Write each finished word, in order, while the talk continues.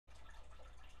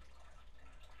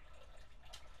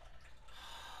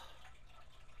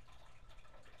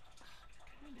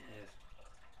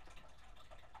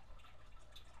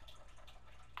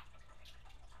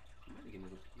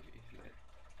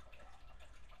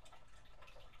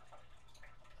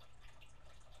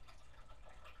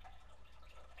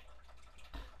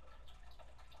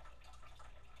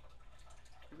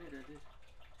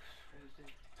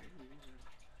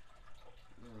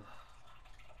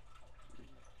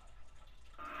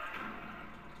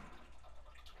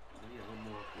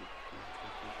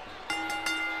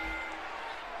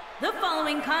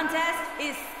following contest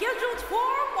is scheduled for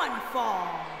one fall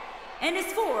and is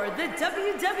for the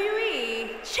WWE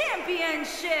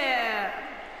Championship.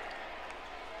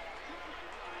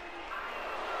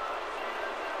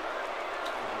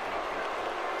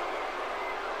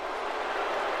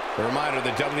 A reminder,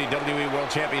 the WWE World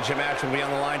Championship match will be on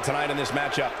the line tonight in this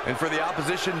matchup. And for the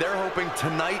opposition, they're hoping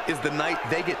tonight is the night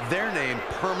they get their name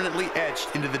permanently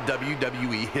etched into the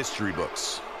WWE history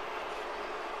books.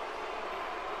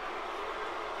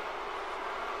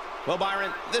 Well,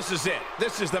 Byron, this is it.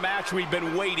 This is the match we've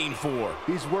been waiting for.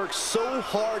 He's worked so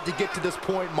hard to get to this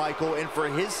point, Michael, and for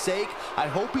his sake, I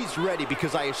hope he's ready,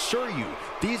 because I assure you,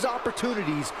 these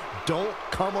opportunities don't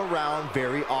come around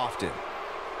very often.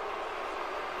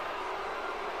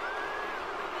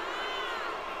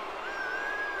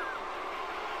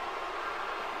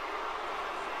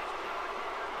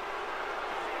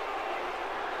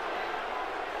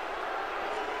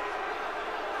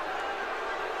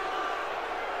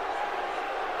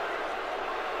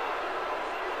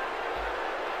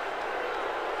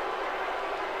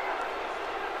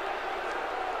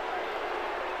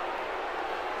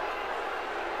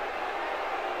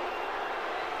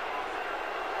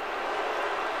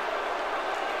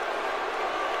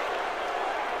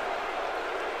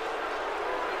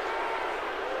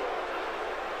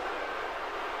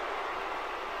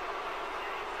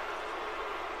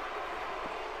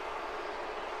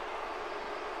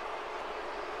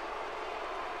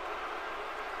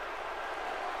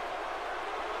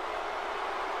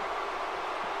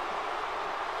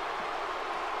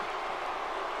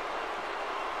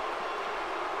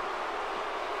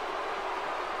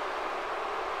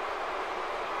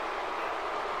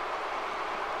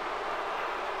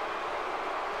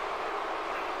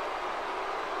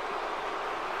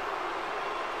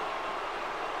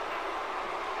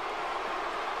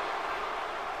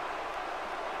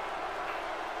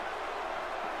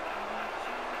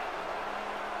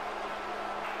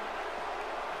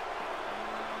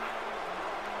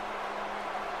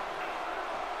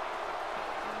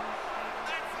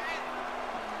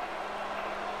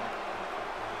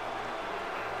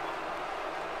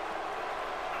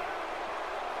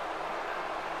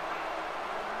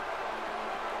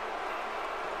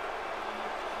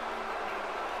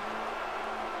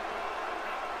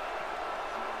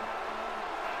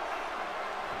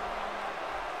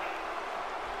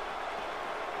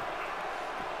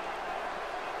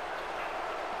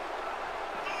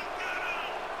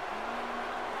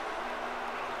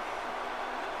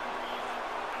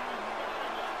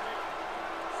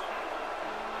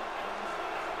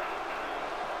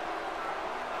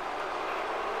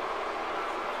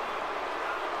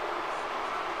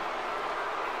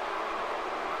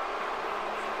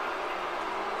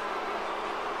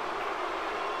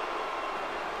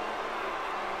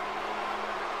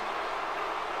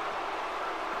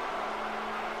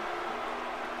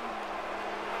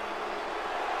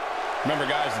 Remember,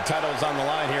 guys, the title is on the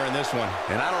line here in this one.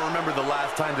 And I don't remember the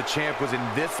last time the champ was in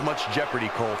this much jeopardy,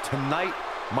 Cole. Tonight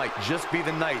might just be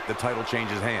the night the title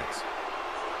changes hands.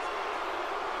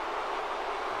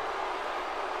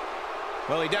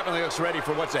 Well, he definitely looks ready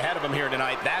for what's ahead of him here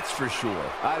tonight, that's for sure.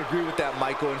 I'd agree with that,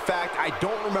 Michael. In fact, I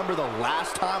don't remember the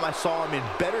last time I saw him in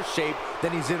better shape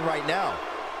than he's in right now.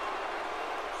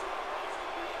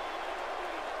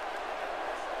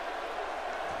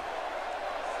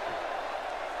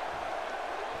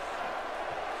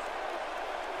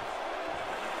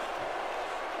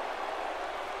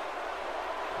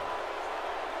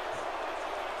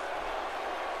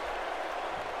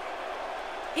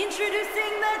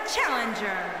 Introducing the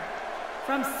challenger,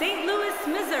 from St. Louis,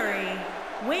 Missouri,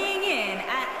 weighing in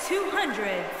at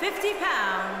 250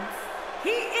 pounds, he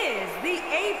is the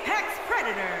Apex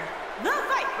Predator, the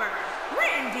Viper,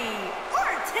 Randy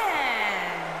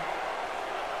Orton.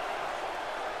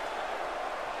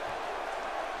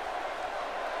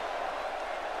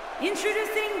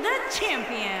 Introducing the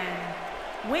champion,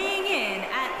 weighing in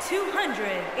at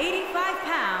 285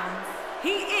 pounds, he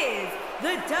is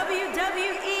the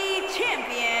WWE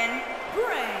Champion,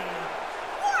 Bray,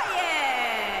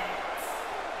 Wyatt.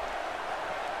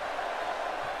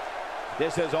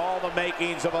 This has all the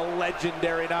makings of a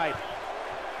legendary night.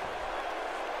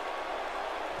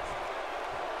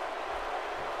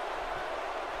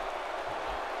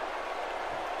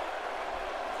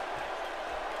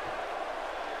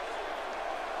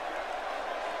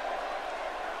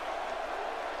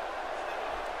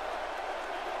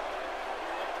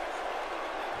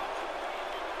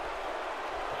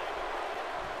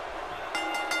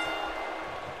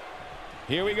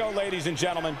 Here we go, ladies and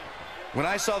gentlemen. When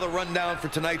I saw the rundown for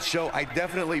tonight's show, I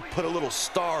definitely put a little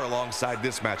star alongside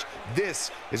this match.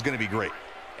 This is going to be great.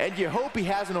 And you hope he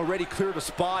hasn't already cleared a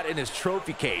spot in his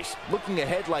trophy case. Looking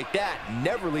ahead like that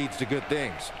never leads to good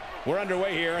things. We're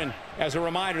underway here, and as a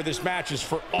reminder, this match is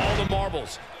for all the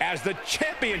marbles as the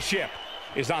championship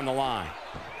is on the line.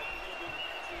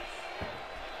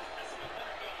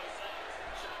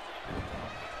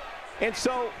 And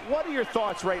so, what are your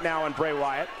thoughts right now on Bray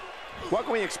Wyatt? What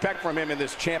can we expect from him in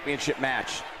this championship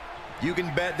match? You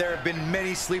can bet there have been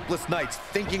many sleepless nights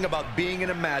thinking about being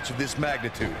in a match of this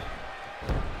magnitude.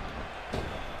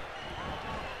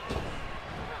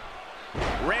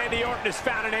 Randy Orton has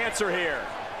found an answer here.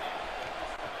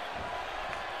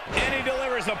 And he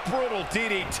delivers a brutal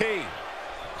DDT.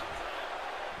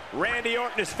 Randy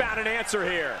Orton has found an answer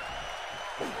here.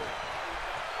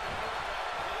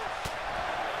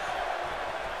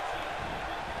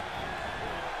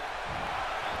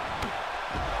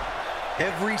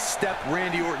 Every step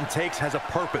Randy Orton takes has a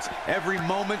purpose. Every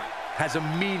moment has a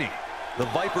meaning. The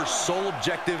Viper's sole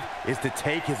objective is to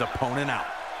take his opponent out.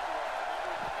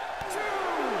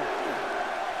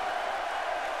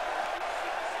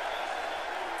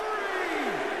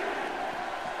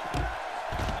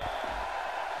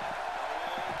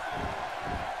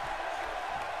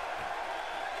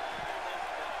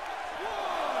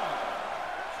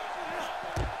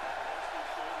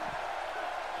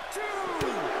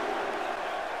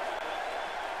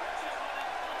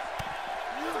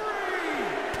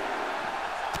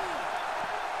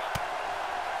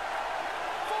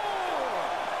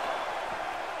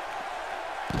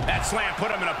 That slam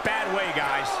put him in a bad way,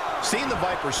 guys. Seeing the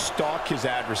Viper stalk his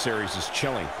adversaries is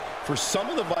chilling. For some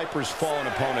of the Viper's fallen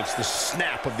opponents, the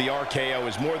snap of the RKO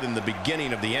is more than the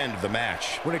beginning of the end of the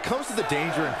match. When it comes to the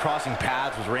danger in crossing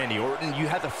paths with Randy Orton, you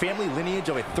have the family lineage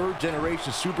of a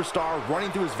third-generation superstar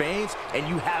running through his veins, and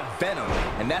you have Venom,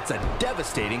 and that's a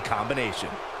devastating combination.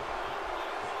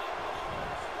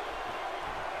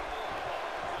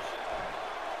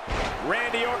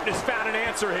 Randy Orton has found an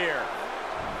answer here.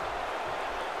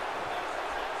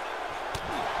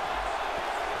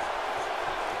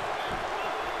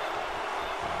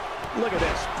 Look at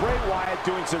this. Bray Wyatt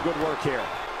doing some good work here.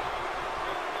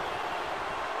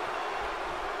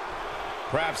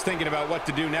 Perhaps thinking about what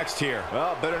to do next here.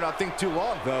 Well, better not think too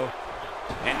long, though.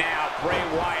 And now Bray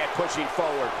Wyatt pushing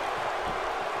forward.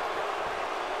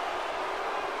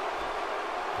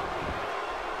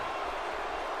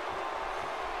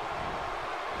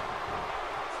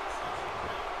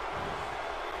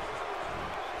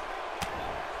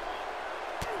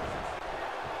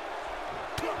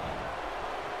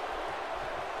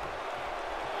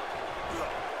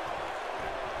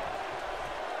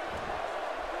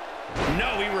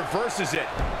 No, he reverses it.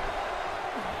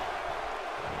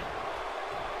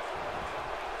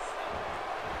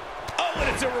 Oh,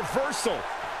 and it's a reversal.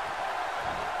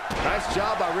 Nice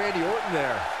job by Randy Orton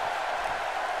there.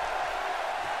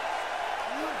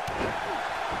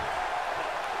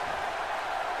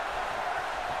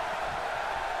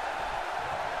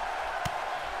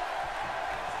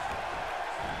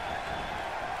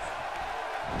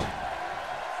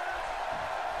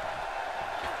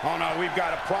 Oh, no, we've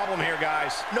got a problem here,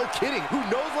 guys. No kidding. Who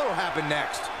knows what will happen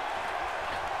next?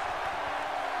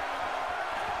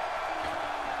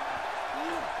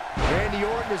 Randy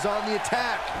Orton is on the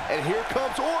attack. And here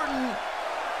comes Orton.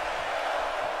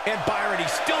 And Byron,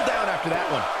 he's still down after that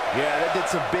one. Yeah, that did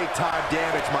some big-time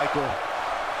damage, Michael.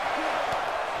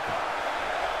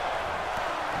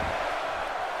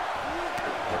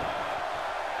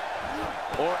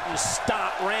 Orton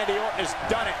stopped. Randy Orton has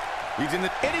done it. He's in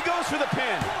the... And he goes for the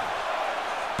pin.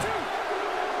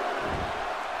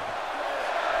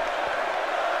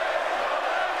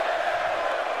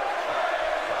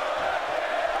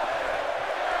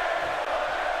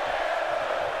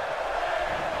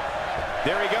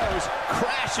 There he goes,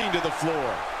 crashing to the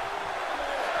floor.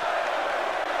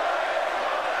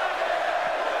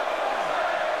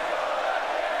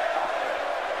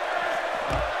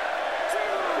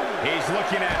 He's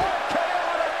looking at...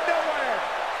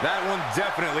 That one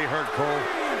definitely hurt, Cole.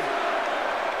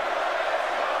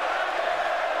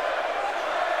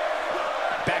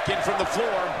 Back in from the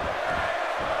floor.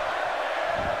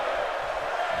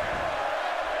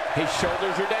 His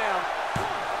shoulders are down.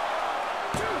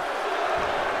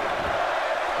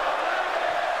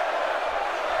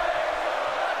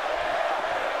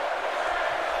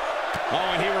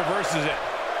 Oh, and he reverses it.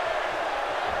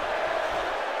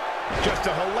 Just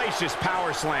a hellacious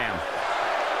power slam.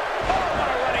 Oh, what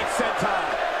a running senton.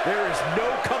 There is no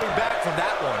coming back from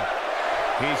that one.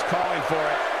 He's calling for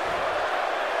it.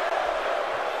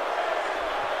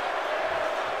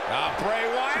 Bray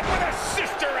Wyatt with a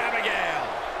Sister Abigail.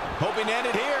 Hoping to end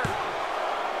it here.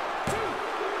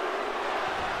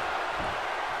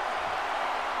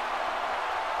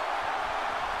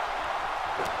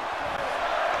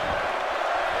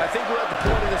 I think we're at the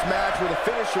point of this match where the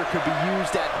finisher could be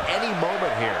used at any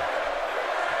moment here.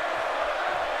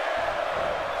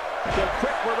 The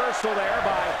quick reversal there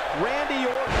by Randy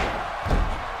Orton.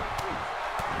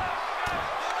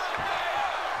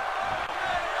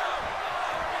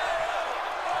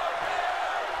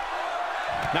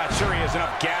 Not sure he has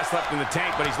enough gas left in the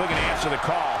tank, but he's looking to answer the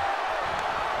call.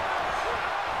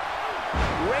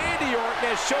 Randy Orton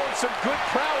has shown some good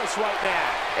prowess right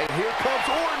now. And here comes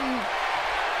Orton.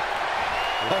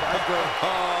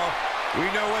 We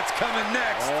know what's coming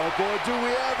next. Oh, boy, do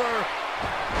we ever.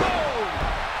 Boom!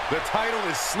 The title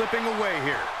is slipping away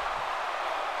here.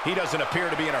 He doesn't appear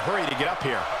to be in a hurry to get up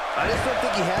here. I just don't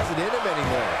think he has it in him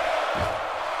anymore.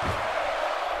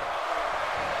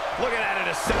 Looking at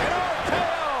it a second. Oh,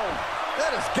 KO!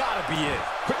 That has got to be it.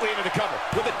 Quickly into the cover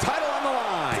with the title on the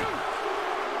line.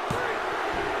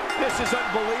 This is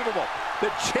unbelievable.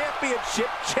 The championship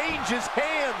changes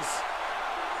hands.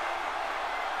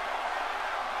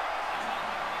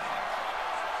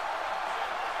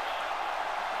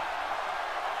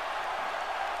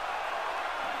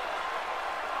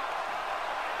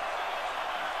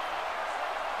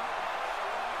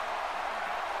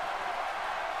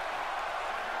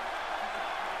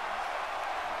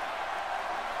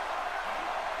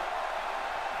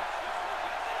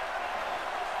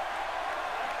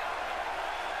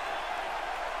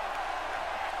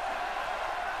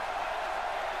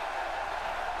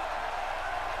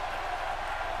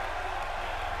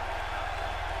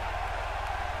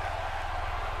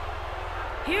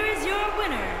 Here is your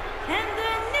winner, and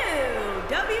the new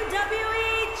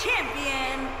WWE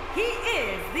Champion. He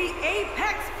is the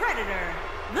Apex Predator,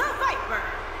 the Viper,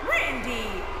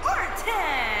 Randy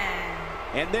Orton.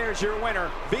 And there's your winner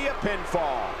via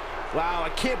pinfall. Wow, I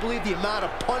can't believe the amount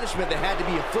of punishment that had to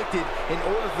be inflicted in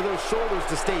order for those shoulders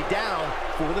to stay down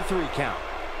for the 3 count.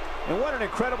 And what an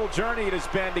incredible journey it has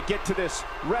been to get to this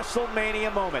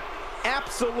WrestleMania moment.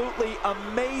 Absolutely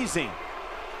amazing